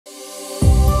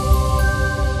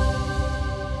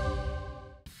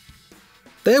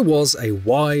There was a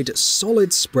wide,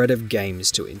 solid spread of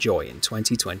games to enjoy in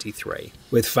 2023,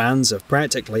 with fans of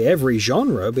practically every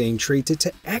genre being treated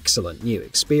to excellent new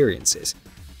experiences.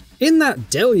 In that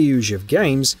deluge of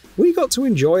games, we got to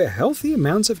enjoy a healthy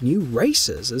amount of new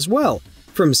racers as well,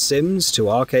 from sims to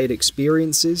arcade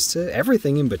experiences to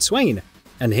everything in between,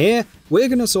 and here we're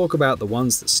going to talk about the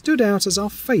ones that stood out as our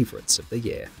favourites of the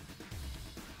year.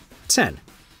 10.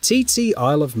 TT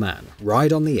Isle of Man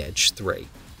Ride on the Edge 3.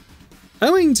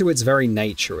 Owing to its very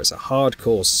nature as a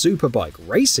hardcore superbike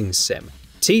racing sim,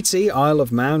 TT Isle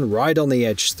of Man Ride on the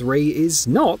Edge 3 is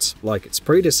not, like its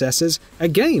predecessors, a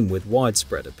game with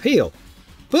widespread appeal.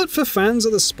 But for fans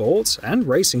of the sport, and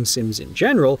racing sims in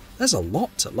general, there's a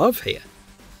lot to love here.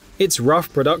 Its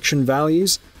rough production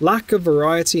values, lack of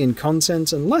variety in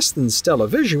content, and less than stellar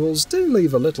visuals do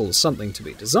leave a little something to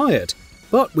be desired.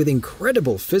 But with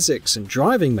incredible physics and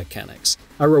driving mechanics,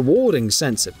 a rewarding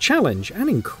sense of challenge, and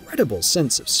incredible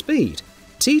sense of speed,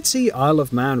 TT Isle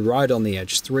of Man Ride on the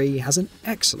Edge 3 has an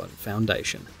excellent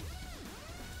foundation.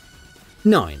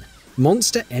 9.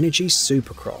 Monster Energy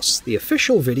Supercross, the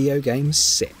official video game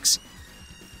 6.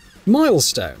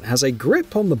 Milestone has a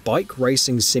grip on the bike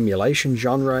racing simulation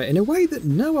genre in a way that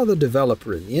no other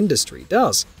developer in the industry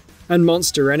does, and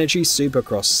Monster Energy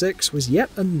Supercross 6 was yet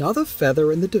another feather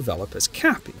in the developer's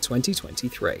cap in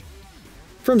 2023.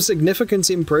 From significant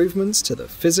improvements to the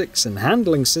physics and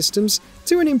handling systems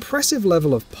to an impressive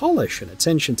level of polish and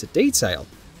attention to detail,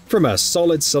 from a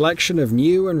solid selection of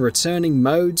new and returning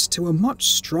modes to a much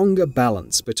stronger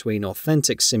balance between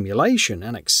authentic simulation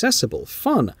and accessible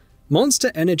fun,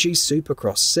 Monster Energy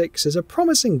Supercross 6 is a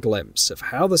promising glimpse of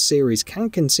how the series can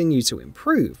continue to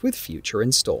improve with future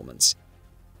installments.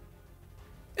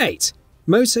 8.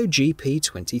 MotoGP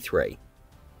 23.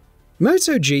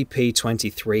 MotoGP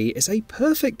 23 is a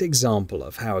perfect example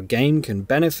of how a game can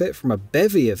benefit from a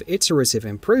bevy of iterative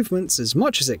improvements as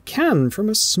much as it can from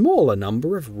a smaller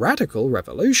number of radical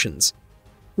revolutions.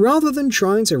 Rather than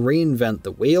trying to reinvent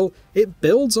the wheel, it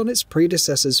builds on its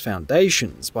predecessor's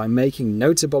foundations by making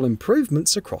notable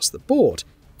improvements across the board,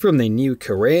 from the new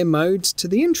career mode to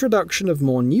the introduction of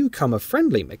more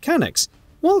newcomer-friendly mechanics,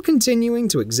 while continuing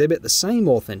to exhibit the same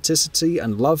authenticity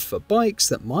and love for bikes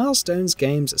that Milestone's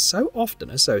games are so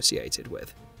often associated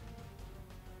with.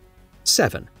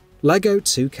 7. LEGO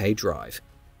 2K Drive.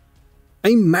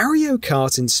 A Mario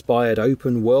Kart-inspired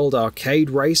open-world arcade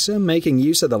racer making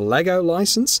use of the LEGO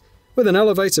license? With an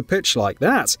elevator pitch like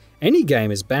that, any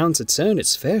game is bound to turn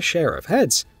its fair share of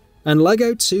heads, and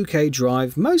LEGO 2K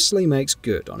Drive mostly makes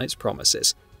good on its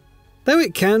promises. Though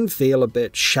it can feel a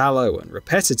bit shallow and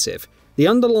repetitive, the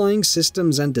underlying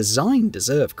systems and design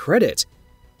deserve credit.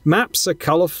 Maps are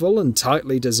colourful and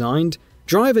tightly designed,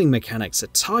 driving mechanics are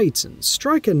tight and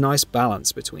strike a nice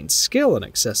balance between skill and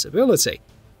accessibility,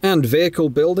 and vehicle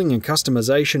building and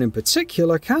customization in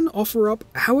particular can offer up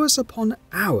hours upon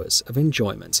hours of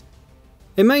enjoyment.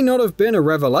 It may not have been a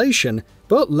revelation,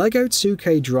 but LEGO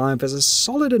 2K Drive is a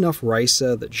solid enough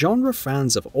racer that genre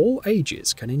fans of all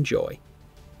ages can enjoy.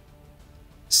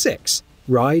 6.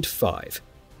 Ride 5.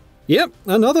 Yep,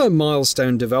 another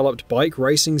Milestone-developed bike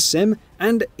racing sim,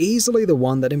 and easily the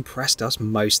one that impressed us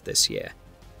most this year.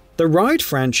 The Ride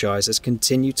franchise has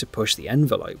continued to push the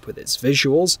envelope with its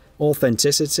visuals,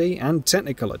 authenticity, and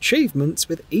technical achievements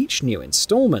with each new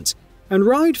installment, and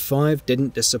Ride 5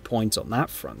 didn't disappoint on that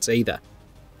front either.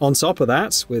 On top of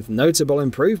that, with notable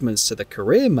improvements to the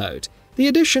career mode, the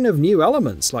addition of new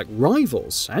elements like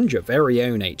rivals and your very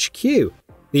own HQ,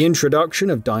 the introduction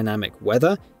of dynamic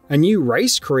weather, a new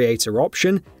race creator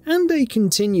option, and a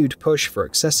continued push for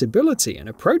accessibility and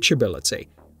approachability,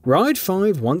 Ride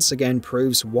 5 once again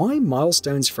proves why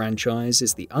Milestone's franchise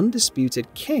is the undisputed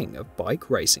king of bike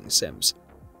racing sims.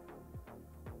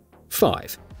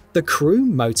 5. The Crew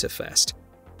Motorfest.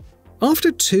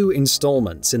 After 2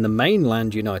 installments in the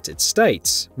mainland United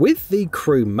States, with the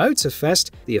Crew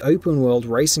Motorfest, the open-world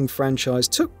racing franchise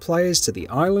took players to the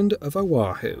island of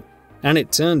Oahu, and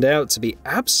it turned out to be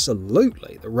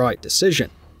absolutely the right decision.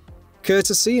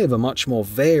 Courtesy of a much more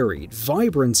varied,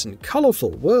 vibrant and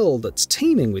colourful world that's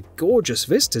teeming with gorgeous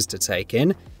vistas to take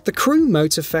in, the Crew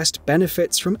Motorfest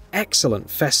benefits from excellent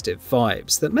festive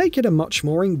vibes that make it a much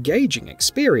more engaging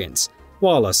experience,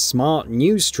 while a smart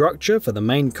new structure for the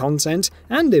main content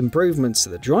and improvements to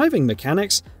the driving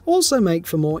mechanics also make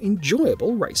for more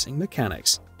enjoyable racing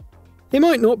mechanics. It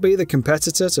might not be the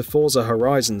competitor to Forza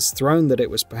Horizon's throne that it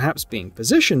was perhaps being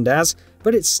positioned as,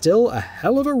 but it's still a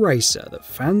hell of a racer that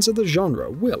fans of the genre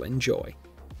will enjoy.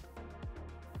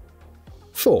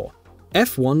 4.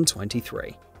 F1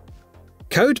 23.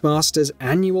 Codemasters'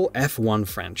 annual F1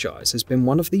 franchise has been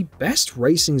one of the best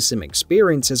racing sim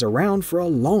experiences around for a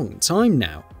long time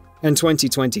now, and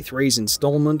 2023's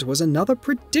installment was another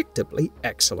predictably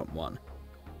excellent one.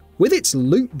 With its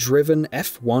loot-driven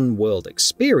F1 world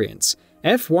experience,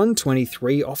 F1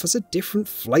 23 offers a different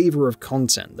flavour of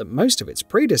content that most of its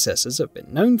predecessors have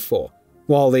been known for,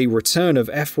 while the return of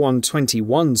F1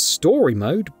 21's story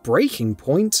mode, Breaking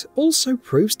Point, also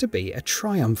proves to be a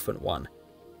triumphant one.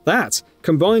 That,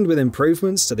 combined with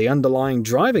improvements to the underlying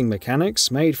driving mechanics,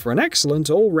 made for an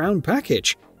excellent all-round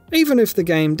package, even if the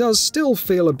game does still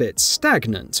feel a bit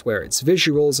stagnant where its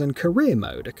visuals and career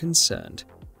mode are concerned.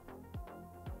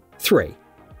 3.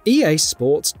 EA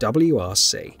Sports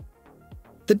WRC.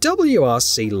 The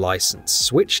WRC license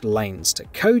switched lanes to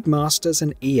Codemasters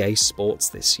and EA Sports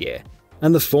this year,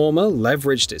 and the former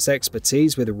leveraged its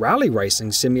expertise with rally racing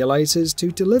simulators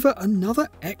to deliver another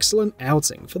excellent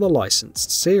outing for the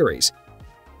licensed series.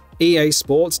 EA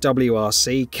Sports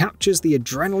WRC captures the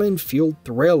adrenaline-fueled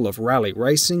thrill of rally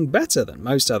racing better than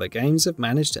most other games have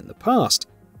managed in the past,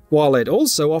 while it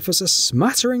also offers a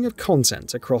smattering of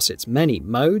content across its many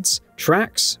modes,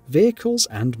 tracks, vehicles,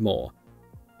 and more.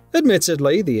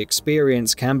 Admittedly, the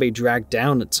experience can be dragged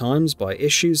down at times by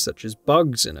issues such as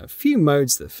bugs and a few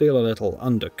modes that feel a little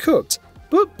undercooked,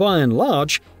 but by and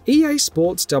large, EA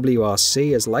Sports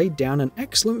WRC has laid down an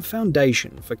excellent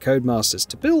foundation for Codemasters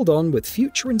to build on with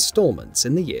future installments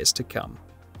in the years to come.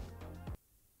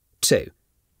 2.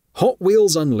 Hot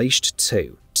Wheels Unleashed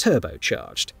 2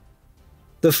 Turbocharged.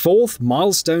 The fourth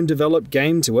milestone-developed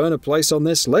game to earn a place on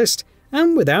this list,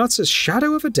 and without a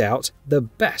shadow of a doubt, the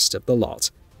best of the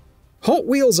lot. Hot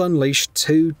Wheels Unleashed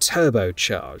 2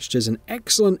 Turbocharged is an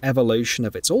excellent evolution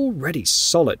of its already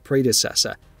solid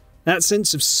predecessor. That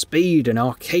sense of speed and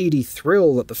arcadey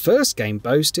thrill that the first game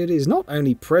boasted is not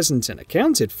only present and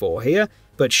accounted for here,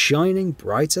 but shining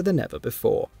brighter than ever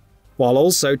before, while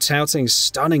also touting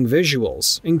stunning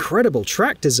visuals, incredible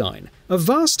track design, a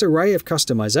vast array of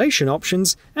customization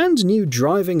options, and new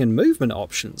driving and movement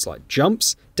options like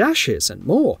jumps, dashes, and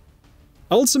more.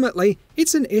 Ultimately,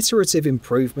 it's an iterative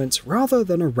improvement rather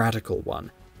than a radical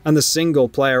one, and the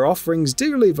single-player offerings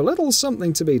do leave a little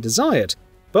something to be desired,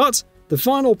 but the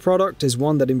final product is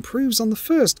one that improves on the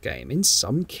first game in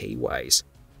some key ways.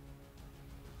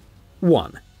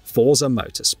 1. Forza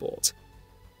Motorsport.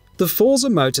 The Forza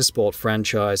Motorsport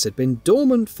franchise had been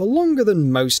dormant for longer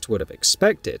than most would have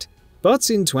expected, but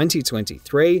in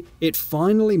 2023, it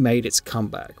finally made its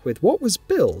comeback with what was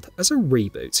billed as a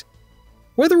reboot.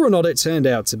 Whether or not it turned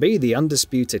out to be the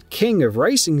undisputed king of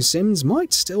racing sims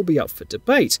might still be up for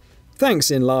debate,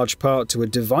 thanks in large part to a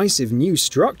divisive new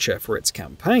structure for its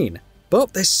campaign,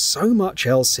 but there's so much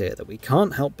else here that we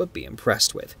can't help but be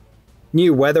impressed with.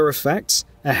 New weather effects,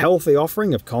 a healthy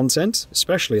offering of content,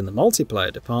 especially in the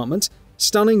multiplayer department,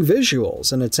 stunning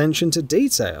visuals and attention to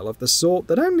detail of the sort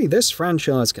that only this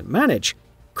franchise can manage,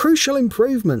 crucial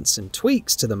improvements and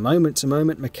tweaks to the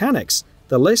moment-to-moment mechanics,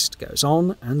 the list goes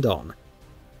on and on.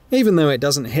 Even though it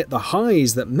doesn't hit the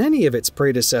highs that many of its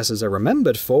predecessors are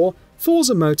remembered for,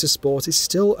 Forza Motorsport is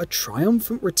still a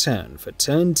triumphant return for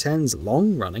Turn 10's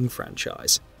long-running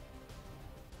franchise.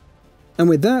 And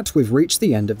with that, we've reached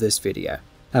the end of this video.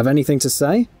 Have anything to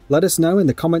say? Let us know in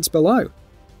the comments below.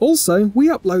 Also, we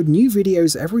upload new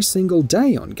videos every single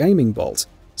day on GamingBolt,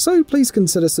 so please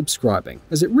consider subscribing,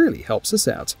 as it really helps us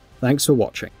out. Thanks for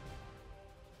watching.